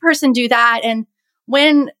this person do that. And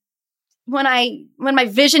when my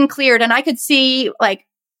vision cleared and I could see like,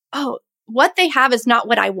 oh, what they have is not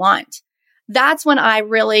what I want. That's when I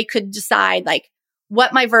really could decide like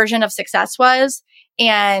what my version of success was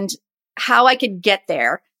and how I could get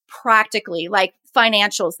there practically, like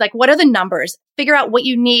financials, like what are the numbers, figure out what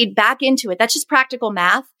you need back into it. That's just practical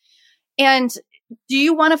math. And do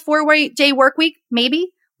you want a 4-day work week?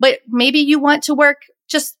 Maybe, but maybe you want to work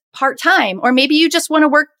just part-time, or maybe you just want to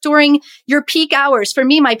work during your peak hours. For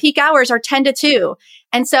me, my peak hours are 10 to 2.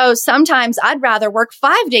 And so sometimes I'd rather work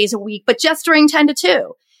 5 days a week, but just during 10 to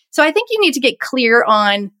 2. So I think you need to get clear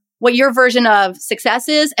on what your version of success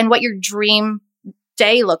is and what your dream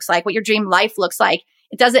day looks like, what your dream life looks like.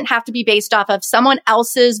 It doesn't have to be based off of someone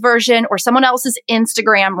else's version or someone else's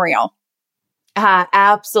Instagram reel.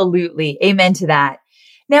 Absolutely. Amen to that.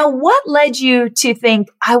 Now, what led you to think,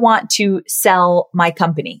 I want to sell my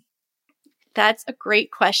company? That's a great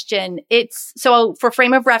question. So for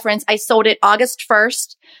frame of reference, I sold it August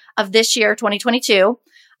 1st of this year, 2022.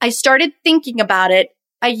 I started thinking about it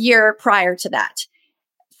a year prior to that.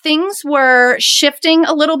 Things were shifting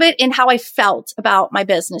a little bit in how I felt about my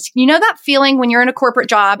business. You know that feeling when you're in a corporate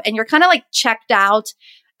job and you're kind of like checked out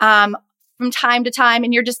from time to time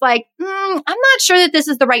and you're just like, I'm not sure that this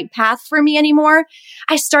is the right path for me anymore.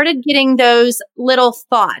 I started getting those little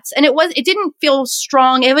thoughts and it didn't feel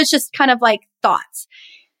strong. It was just kind of like thoughts.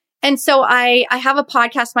 And so I have a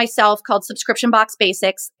podcast myself called Subscription Box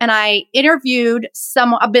Basics, and I interviewed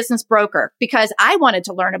a business broker because I wanted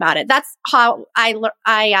to learn about it. That's how I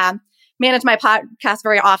manage my podcast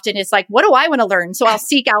very often. Is like, what do I want to learn? So I'll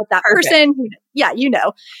seek out that person. Yeah, you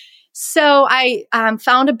know. So I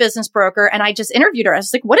found a business broker and I just interviewed her. I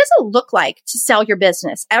was like, what does it look like to sell your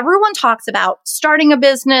business? Everyone talks about starting a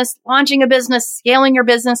business, launching a business, scaling your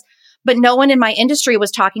business, but no one in my industry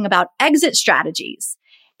was talking about exit strategies.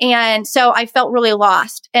 And so I felt really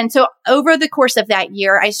lost. And so over the course of that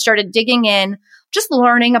year, I started digging in, just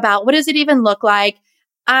learning about what does it even look like?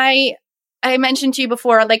 I mentioned to you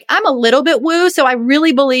before, like I'm a little bit woo. So I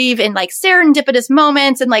really believe in like serendipitous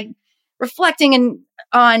moments and like reflecting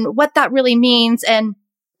on what that really means. And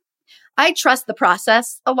I trust the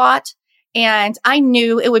process a lot. And I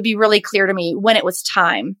knew it would be really clear to me when it was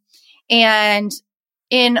time. And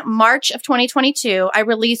in March of 2022, I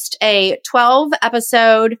released a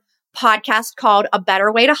 12-episode podcast called A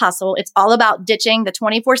Better Way to Hustle. It's all about ditching the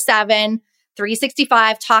 24/7,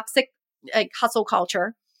 365 toxic hustle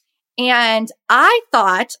culture. And I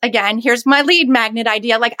thought, again, here's my lead magnet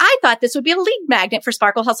idea. Like I thought this would be a lead magnet for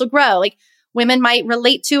Sparkle, Hustle, Grow. Like women might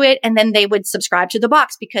relate to it and then they would subscribe to the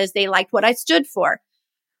box because they liked what I stood for.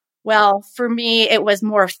 Well, for me, it was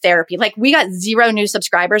more of therapy. Like we got 0 new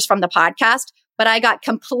subscribers from the podcast, but I got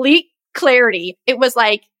complete clarity. It was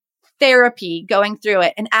like therapy going through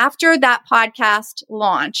it. And after that podcast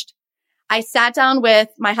launched, I sat down with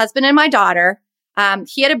my husband and my daughter.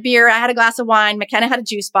 He had a beer. I had a glass of wine. McKenna had a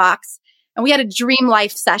juice box, and we had a dream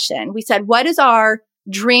life session. We said, what does our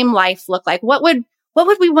dream life look like? What would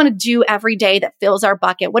we want to do every day that fills our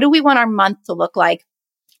bucket? What do we want our month to look like?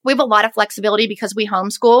 We have a lot of flexibility because we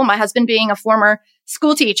homeschool. My husband being a former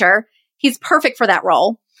school teacher, he's perfect for that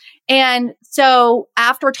role. And so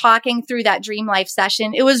after talking through that dream life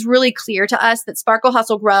session, it was really clear to us that Sparkle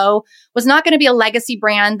Hustle Grow was not going to be a legacy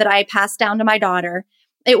brand that I passed down to my daughter.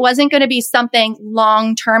 It wasn't going to be something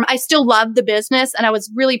long-term. I still loved the business and I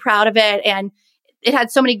was really proud of it. And it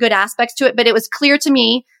had so many good aspects to it, but it was clear to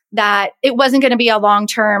me that it wasn't going to be a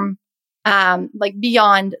long-term, like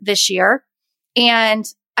beyond this year. And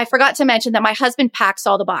I forgot to mention that my husband packs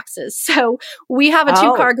all the boxes. So we have a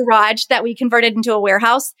 2-car garage that we converted into a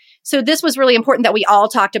warehouse. So this was really important that we all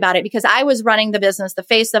talked about it because I was running the business, the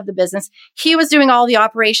face of the business. He was doing all the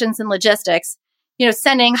operations and logistics,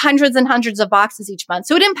 sending hundreds and hundreds of boxes each month.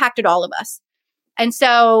 So it impacted all of us. And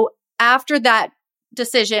so after that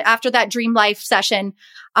decision, after that dream life session,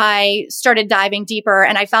 I started diving deeper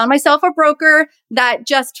and I found myself a broker that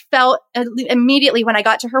just felt immediately when I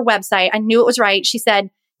got to her website, I knew it was right. She said,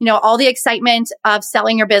 all the excitement of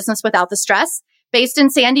selling your business without the stress, based in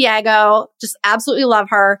San Diego, just absolutely love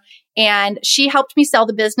her. And she helped me sell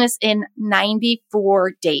the business in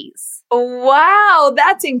 94 days. Wow,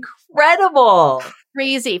 that's incredible.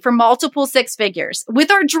 Crazy, for multiple 6 figures with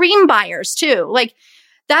our dream buyers too. Like,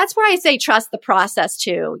 that's where I say trust the process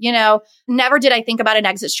too. Never did I think about an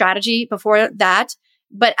exit strategy before that.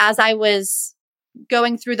 But as I was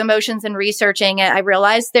going through the motions and researching it, I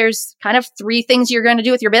realized there's kind of 3 things you're going to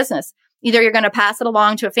do with your business. Either you're going to pass it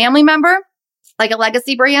along to a family member, like a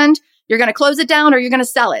legacy brand, you're going to close it down, or you're going to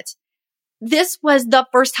sell it. This was the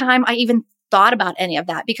first time I even thought about any of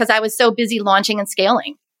that because I was so busy launching and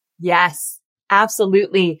scaling. Yes,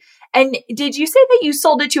 absolutely. And did you say that you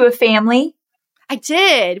sold it to a family? I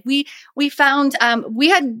did. We found, we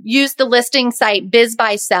had used the listing site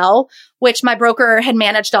BizBuySell, which my broker had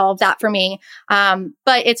managed all of that for me.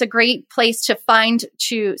 But it's a great place to find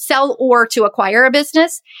to sell or to acquire a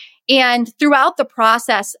business. And throughout the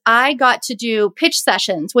process, I got to do pitch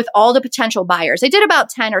sessions with all the potential buyers. I did about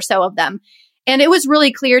 10 or so of them. And it was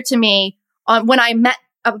really clear to me when I met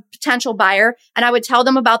a potential buyer and I would tell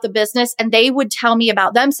them about the business and they would tell me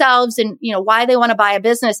about themselves and, why they want to buy a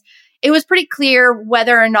business. It was pretty clear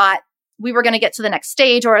whether or not we were going to get to the next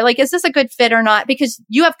stage or like, is this a good fit or not? Because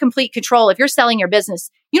you have complete control. If you're selling your business,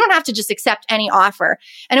 you don't have to just accept any offer.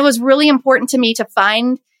 And it was really important to me to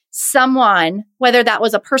find someone, whether that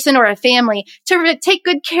was a person or a family, to take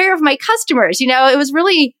good care of my customers. It was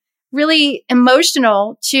really, really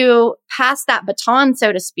emotional to pass that baton,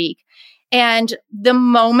 so to speak. And the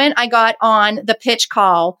moment I got on the pitch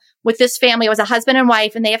call with this family, it was a husband and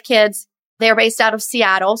wife and they have kids. They are based out of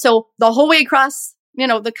Seattle. So the whole way across,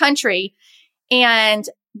 the country. And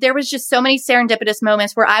there was just so many serendipitous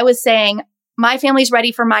moments where I was saying, my family's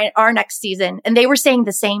ready for our next season. And they were saying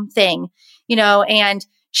the same thing, and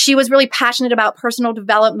she was really passionate about personal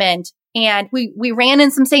development and we ran in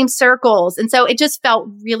some same circles. And so it just felt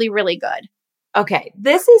really, really good. Okay.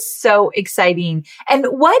 This is so exciting. And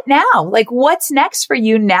what now? Like, what's next for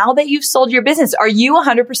you now that you've sold your business? Are you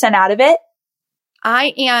 100% out of it?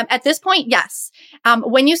 I am at this point. Yes.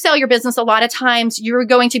 When you sell your business, a lot of times you're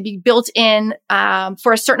going to be built in,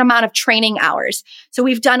 for a certain amount of training hours. So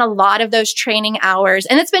we've done a lot of those training hours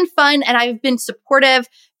and it's been fun. And I've been supportive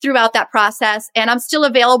throughout that process. And I'm still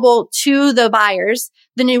available to the buyers,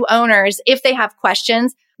 the new owners, if they have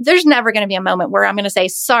questions. There's never going to be a moment where I'm going to say,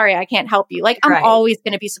 sorry, I can't help you. Like I'm always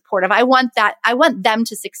going to be supportive. I want them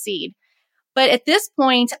to succeed. But at this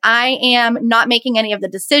point, I am not making any of the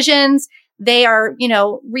decisions. They are,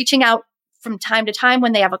 reaching out from time to time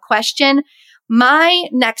when they have a question. My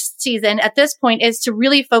next season at this point is to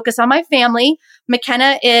really focus on my family.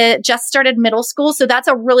 McKenna just started middle school. So that's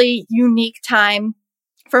a really unique time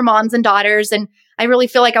for moms and daughters. And I really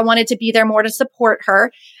feel like I wanted to be there more to support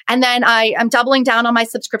her. And then I'm doubling down on my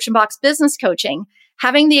subscription box business coaching,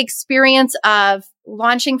 having the experience of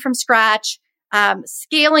launching from scratch,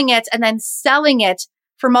 scaling it and then selling it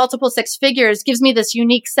for multiple 6 figures gives me this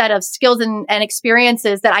unique set of skills and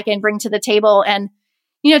experiences that I can bring to the table. And,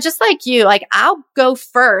 just like you, like I'll go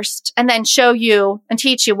first and then show you and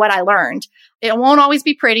teach you what I learned. It won't always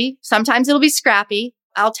be pretty. Sometimes it'll be scrappy.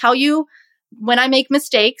 I'll tell you when I make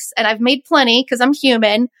mistakes, and I've made plenty because I'm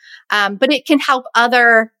human. But it can help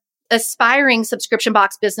other aspiring subscription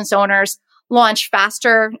box business owners launch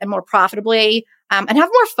faster and more profitably, and have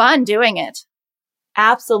more fun doing it.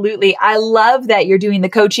 Absolutely. I love that you're doing the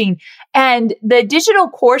coaching and the digital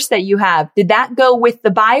course that you have. Did that go with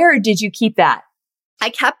the buyer or did you keep that? I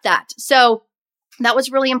kept that. So that was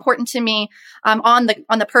really important to me on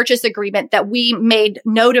the purchase agreement that we made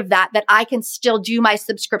note of that I can still do my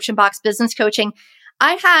subscription box business coaching.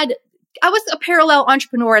 I was a parallel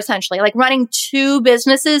entrepreneur, essentially, like running two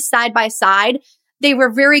businesses side by side. They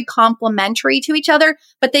were very complementary to each other,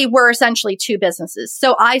 but they were essentially two businesses.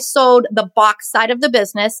 So I sold the box side of the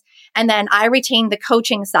business and then I retained the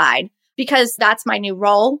coaching side because that's my new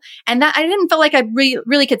role. And that I didn't feel like I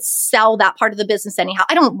really could sell that part of the business anyhow.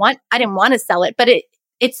 I didn't want to sell it, but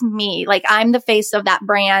it's me. Like I'm the face of that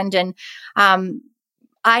brand. And,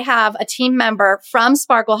 I have a team member from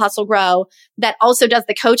Sparkle Hustle Grow that also does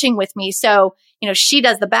the coaching with me. So, she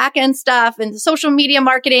does the back end stuff and the social media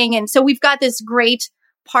marketing. And so we've got this great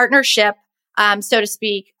partnership, so to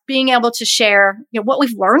speak, being able to share, what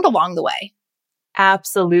we've learned along the way.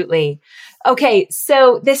 Absolutely. Okay.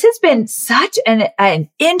 So this has been such an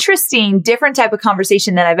interesting, different type of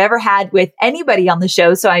conversation that I've ever had with anybody on the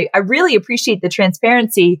show. So I really appreciate the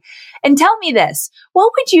transparency. And tell me this,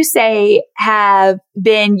 what would you say have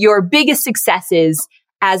been your biggest successes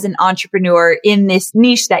as an entrepreneur in this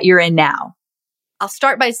niche that you're in now? I'll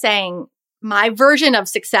start by saying my version of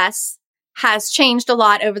success has changed a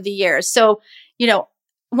lot over the years. So,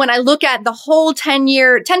 when I look at the whole 10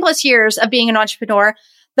 plus years of being an entrepreneur,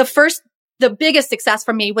 the biggest success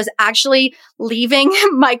for me was actually leaving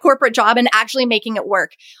my corporate job and actually making it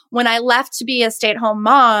work. When I left to be a stay-at-home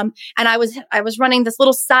mom and I was running this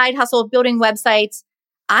little side hustle of building websites,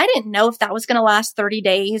 I didn't know if that was going to last 30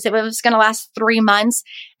 days, if it was going to last 3 months.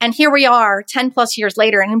 And here we are 10 plus years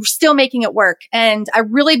later and we're still making it work. And I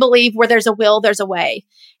really believe where there's a will, there's a way.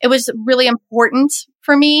 It was really important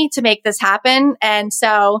for me to make this happen. And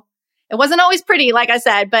so it wasn't always pretty, like I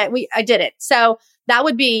said, but I did it. So that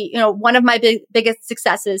would be, one of my biggest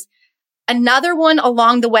successes. Another one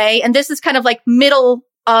along the way, and this is kind of like middle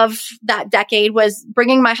of that decade, was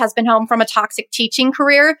bringing my husband home from a toxic teaching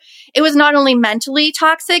career. It was not only mentally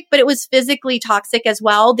toxic, but it was physically toxic as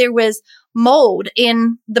well. There was mold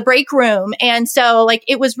in the break room. And so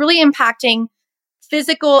it was really impacting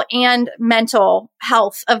physical and mental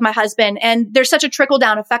health of my husband. And there's such a trickle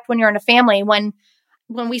down effect when you're in a family. When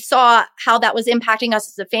we saw how that was impacting us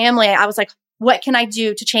as a family, I was like, what can I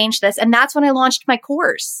do to change this? And that's when I launched my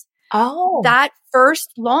course. Oh, that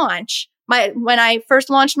first launch, when I first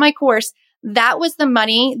launched my course, that was the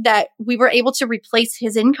money that we were able to replace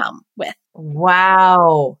his income with.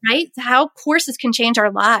 Wow. Right? How courses can change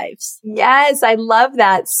our lives. Yes. I love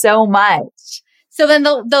that so much. So then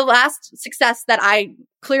the last success that I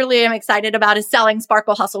clearly am excited about is selling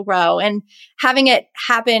Sparkle Hustle Grow and having it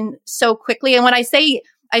happen so quickly. And when I say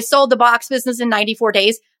I sold the box business in 94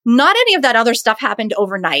 days, not any of that other stuff happened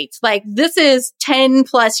overnight. This is 10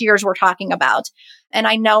 plus years we're talking about. And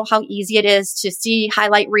I know how easy it is to see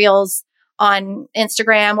highlight reels on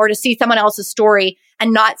Instagram or to see someone else's story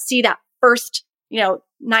and not see that first,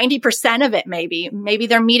 90% of it maybe. Maybe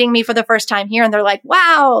they're meeting me for the first time here and they're like,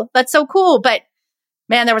 wow, that's so cool. But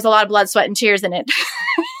man, there was a lot of blood, sweat, and tears in it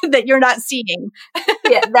that you're not seeing.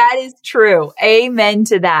 Yeah, that is true. Amen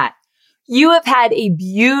to that. You have had a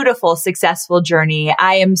beautiful, successful journey.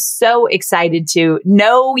 I am so excited to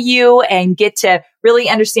know you and get to really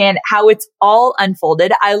understand how it's all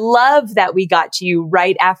unfolded. I love that we got to you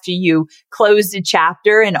right after you closed a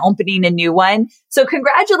chapter and opening a new one. So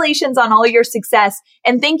congratulations on all your success.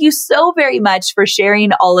 And thank you so very much for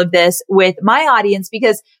sharing all of this with my audience,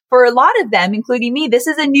 because for a lot of them, including me, this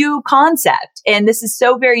is a new concept. And this is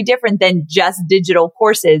so very different than just digital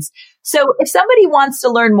courses. So if somebody wants to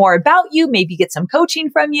learn more about you, maybe get some coaching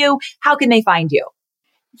from you, how can they find you?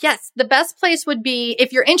 Yes, the best place would be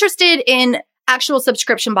if you're interested in actual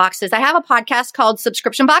subscription boxes. I have a podcast called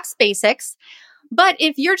Subscription Box Basics. But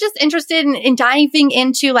if you're just interested in diving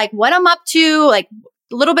into what I'm up to, a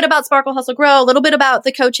little bit about Sparkle Hustle Grow, a little bit about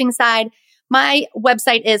the coaching side, my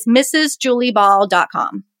website is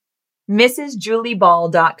mrsjulieball.com.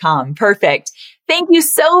 mrsjulieball.com. Perfect. Thank you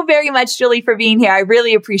so very much, Julie, for being here. I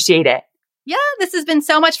really appreciate it. Yeah, this has been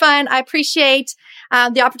so much fun. I appreciate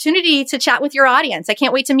the opportunity to chat with your audience. I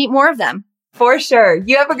can't wait to meet more of them. For sure.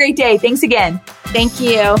 You have a great day. Thanks again. Thank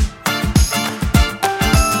you.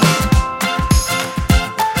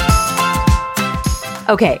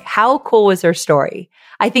 Okay, how cool was her story?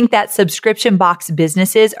 I think that subscription box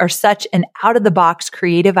businesses are such an out-of-the-box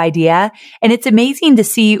creative idea, and it's amazing to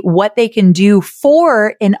see what they can do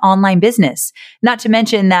for an online business. Not to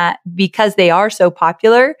mention that because they are so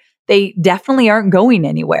popular, they definitely aren't going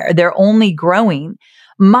anywhere. They're only growing.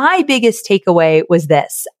 My biggest takeaway was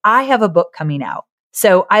this. I have a book coming out.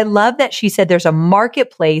 So I love that she said there's a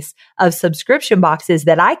marketplace of subscription boxes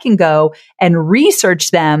that I can go and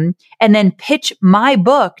research them and then pitch my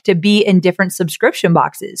book to be in different subscription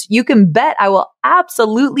boxes. You can bet I will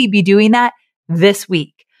absolutely be doing that this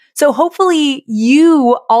week. So hopefully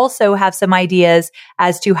you also have some ideas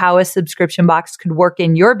as to how a subscription box could work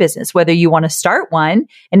in your business, whether you want to start one.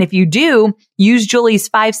 And if you do, use Julie's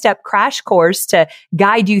 5-step crash course to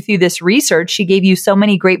guide you through this research. She gave you so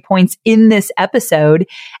many great points in this episode.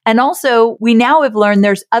 And also, we now have learned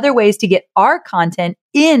there's other ways to get our content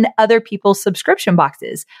in other people's subscription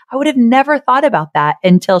boxes. I would have never thought about that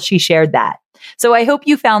until she shared that. So I hope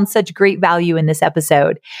you found such great value in this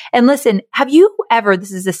episode. And listen, have you ever,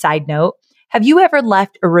 this is a side note, have you ever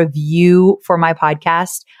left a review for my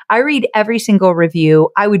podcast? I read every single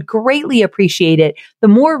review. I would greatly appreciate it. The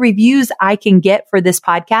more reviews I can get for this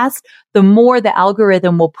podcast, the more the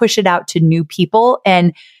algorithm will push it out to new people.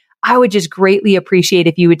 And I would just greatly appreciate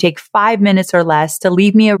if you would take 5 minutes or less to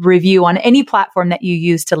leave me a review on any platform that you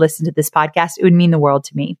use to listen to this podcast. It would mean the world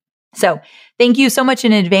to me. So thank you so much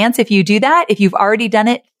in advance if you do that. If you've already done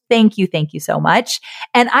it, thank you so much.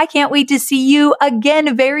 And I can't wait to see you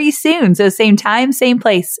again very soon. So same time, same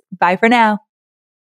place. Bye for now.